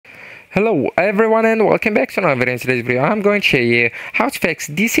Hello everyone and welcome back to another video. In today's video I'm going to show you how to fix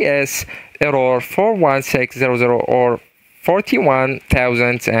DCS error 41600 or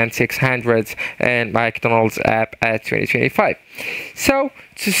 41,600 in McDonald's app at 2025. So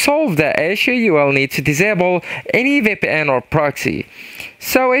to solve the issue you will need to disable any VPN or proxy.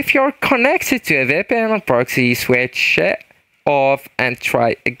 So if you're connected to a VPN or proxy, switch it off and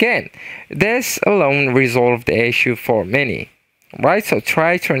try again. This alone resolves the issue for many. Right, so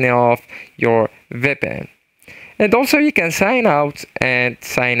try turning off your VPN, and also you can sign out and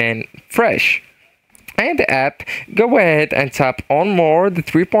sign in fresh. And the app, go ahead and tap on more, the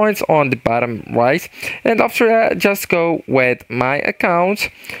 3 points on the bottom right, and after that just go with my account.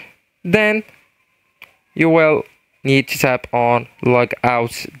 Then you will need to tap on log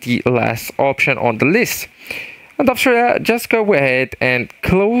out, the last option on the list. And after that, just go ahead and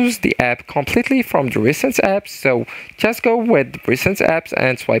close the app completely from the recent apps. So just go with the recent apps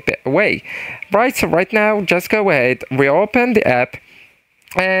and swipe it away. Right, so right now, just go ahead, reopen the app.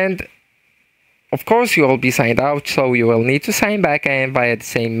 And of course, you will be signed out. So you will need to sign back in via the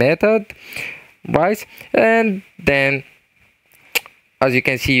same method. Right, and then as you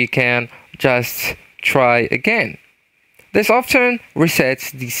can see, you can just try again. This often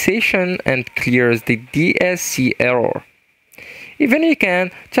resets the session and clears the DSC error. Even you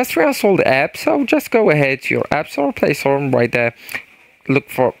can just reinstall the app, so just go ahead to your App Store, Play Store, right there, look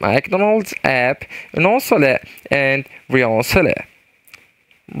for McDonald's app, and install it and reinstall it.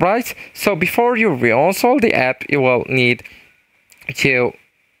 Right, so before you reinstall the app, you will need to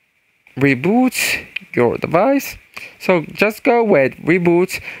reboot your device. So just go with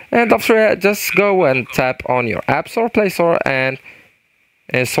reboot, and after that just go and tap on your App Store, Play Store, and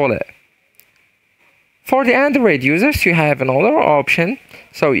install it. For the Android users, you have another option,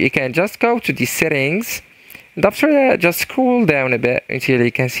 so you can just go to the settings, and after that just scroll down a bit until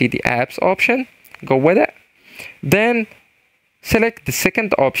you can see the apps option. Go with it, then select the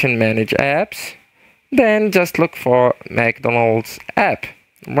second option, manage apps, then just look for McDonald's app.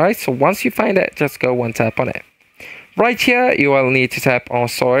 Right, so once you find it, just go and tap on it. Right here, you will need to tap on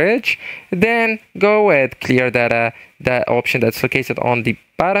storage, then go with clear data, that option that's located on the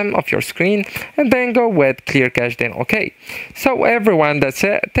bottom of your screen, and then go with clear cache, then okay. So everyone, that's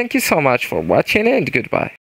it. Thank you so much for watching and goodbye.